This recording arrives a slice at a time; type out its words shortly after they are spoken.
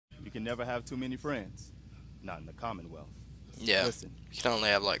You can never have too many friends. Not in the Commonwealth. Yeah. Listen, You can only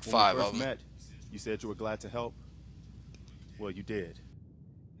have like when 5 we of first them. met, you said you were glad to help. Well, you did.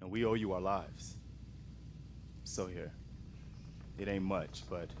 And we owe you our lives. So here. It ain't much,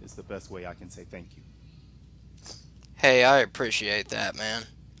 but it's the best way I can say thank you. Hey, I appreciate that, man.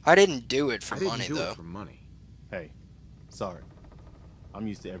 I didn't do it for money, though. I didn't do it for money. Hey, sorry. I'm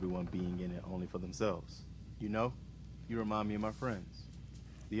used to everyone being in it only for themselves. You know? You remind me of my friends.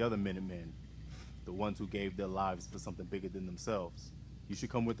 The other Minutemen. The ones who gave their lives for something bigger than themselves. You should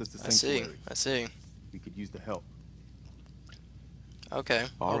come with us to Sanctuary. I see. We could use the help. Okay,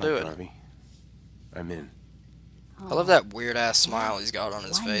 I'll All do right, it. Harvey. I'm in. I love that weird-ass smile he's got on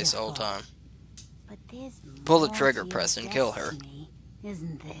his face the whole time. But there's Pull the more trigger, to your Preston. Kill her. destiny,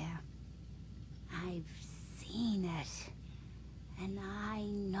 isn't there? I've seen it. And I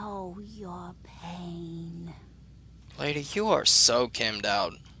know your pain. Lady, you are so kimmed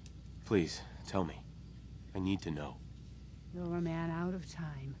out. Please, tell me. I need to know. You're a man out of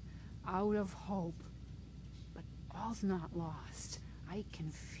time, out of hope. But all's not lost. I can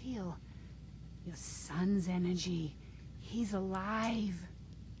feel your son's energy. He's alive.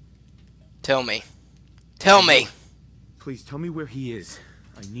 Tell me. Tell me! Please tell me where he is.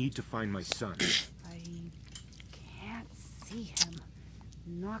 I need to find my son. I can't see him.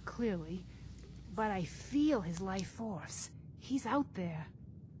 Not clearly. But I feel his life force. He's out there.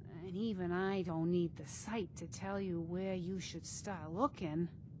 And even I don't need the sight to tell you where you should start looking.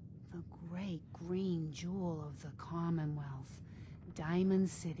 The great green jewel of the Commonwealth. Diamond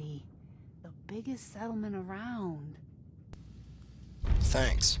City. The biggest settlement around.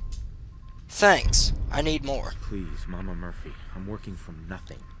 Thanks. Thanks. I need more. Please, Mama Murphy. I'm working from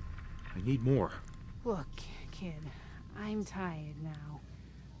nothing. I need more. Look, kid. I'm tired now.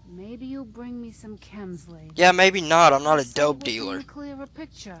 Maybe you'll bring me some chems later. Yeah, maybe not. I'm not a So dope we can dealer. clear a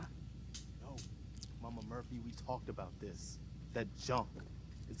picture. No. Mama Murphy, we talked about this. That junk.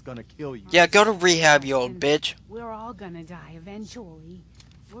 It's gonna kill you. Yeah, go to rehab, you old bitch. We're all gonna die eventually.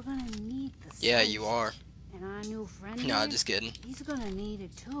 We're gonna need the Yeah, sight. you are. And our new friend Nah, here, just kidding. he's gonna need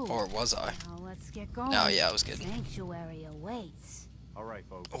it too. Or was I? Now let's get going. No, yeah, I was kidding. Sanctuary awaits. Alright,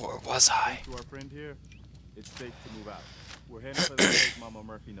 folks. Or was I? Thanks to our friend here, it's safe to move out. We're heading for the place Mama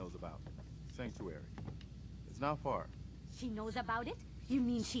Murphy knows about. Sanctuary. It's not far. She knows about it? You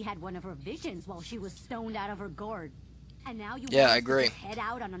mean she had one of her visions while she was stoned out of her gourd? And now you Yeah, want I us to agree. just head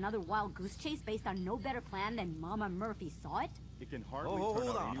out on another wild goose chase based on no better plan than Mama Murphy saw it? It can hardly Oh, turn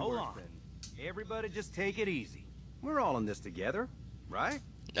hold out on, any hold worse on. than... Everybody just take it easy. We're all in this together, right?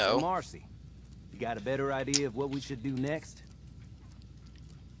 No. Marcy, you got a better idea of what we should do next?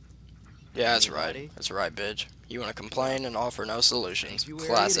 Yeah, that's right. Anybody? That's right, bitch. You want to complain and offer no solutions. Sanctuary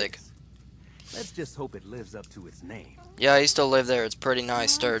Classic. it is. Let's just hope it lives up to its name. Yeah, I used to live there. It's pretty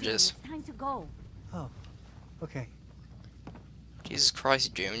nice, Come on, June, Sturgis. It's time to go. Oh, okay. Jesus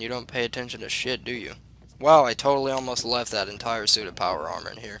Christ, June, you don't pay attention to shit, do you? Wow, I totally almost left that entire suit of power armor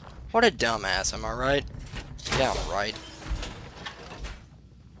in here. What a dumbass, am I right? Yeah, I'm right.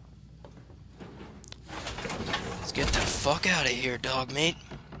 Let's get the fuck out of here, dog meat.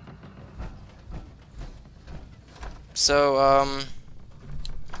 So,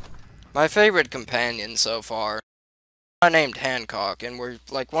 my favorite companion so far, I named Hancock, and we're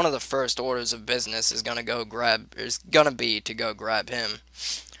like one of the first orders of business is gonna be to go grab him,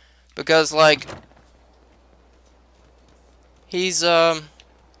 because like he's a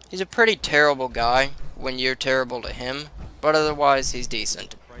pretty terrible guy when you're terrible to him, but otherwise he's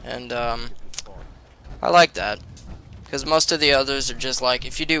decent, and I like that, because most of the others are just like,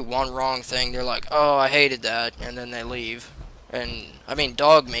 if you do one wrong thing, they're like, oh, I hated that, and then they leave. And, I mean,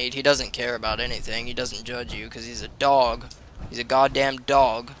 dog meat, he doesn't care about anything. He doesn't judge you, because he's a dog. He's a goddamn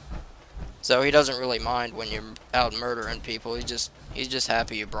dog. So he doesn't really mind when you're out murdering people. He's just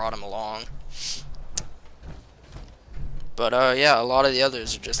happy you brought him along. But, yeah, a lot of the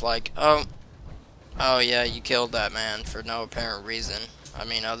others are just like, oh, yeah, you killed that man for no apparent reason. I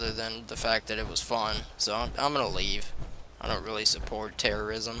mean, other than the fact that it was fun. So I'm gonna leave. I don't really support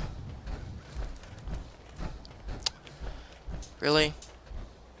terrorism. Really?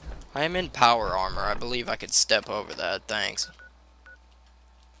 I am in power armor. I believe I could step over that. Thanks.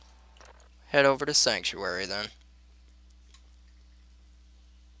 Head over to Sanctuary then.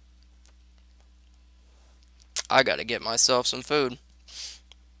 I gotta get myself some food.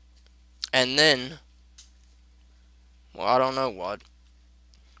 And then, well, I don't know what.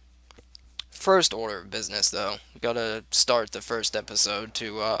 First order of business, though. Gotta start the first episode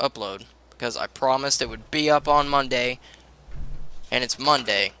to upload. Because I promised it would be up on Monday. And it's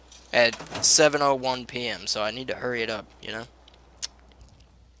Monday at 7:01 p.m. So I need to hurry it up, you know?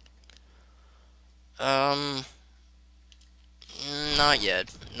 Not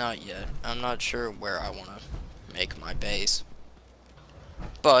yet. Not yet. I'm not sure where I want to make my base.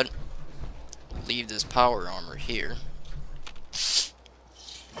 But, leave this power armor here.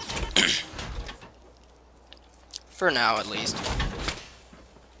 For now, at least.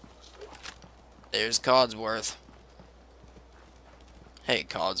 There's Codsworth. Hey,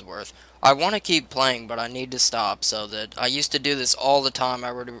 Codsworth. I want to keep playing, but I need to stop so that... I used to do this all the time.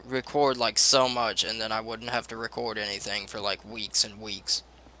 I would record, like, so much, and then I wouldn't have to record anything for, like, weeks and weeks.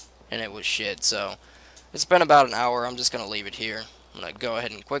 And it was shit, so... It's been about an hour. I'm just going to leave it here. I'm going to go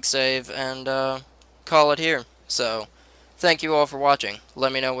ahead and quick save and, call it here. So, thank you all for watching.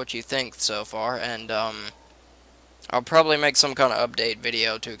 Let me know what you think so far, and, I'll probably make some kind of update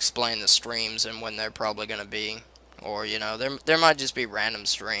video to explain the streams and when they're probably going to be. Or, you know, there might just be random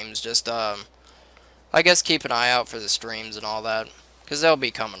streams. Just, I guess keep an eye out for the streams and all that. Because they'll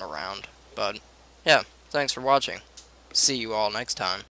be coming around. But, yeah, thanks for watching. See you all next time.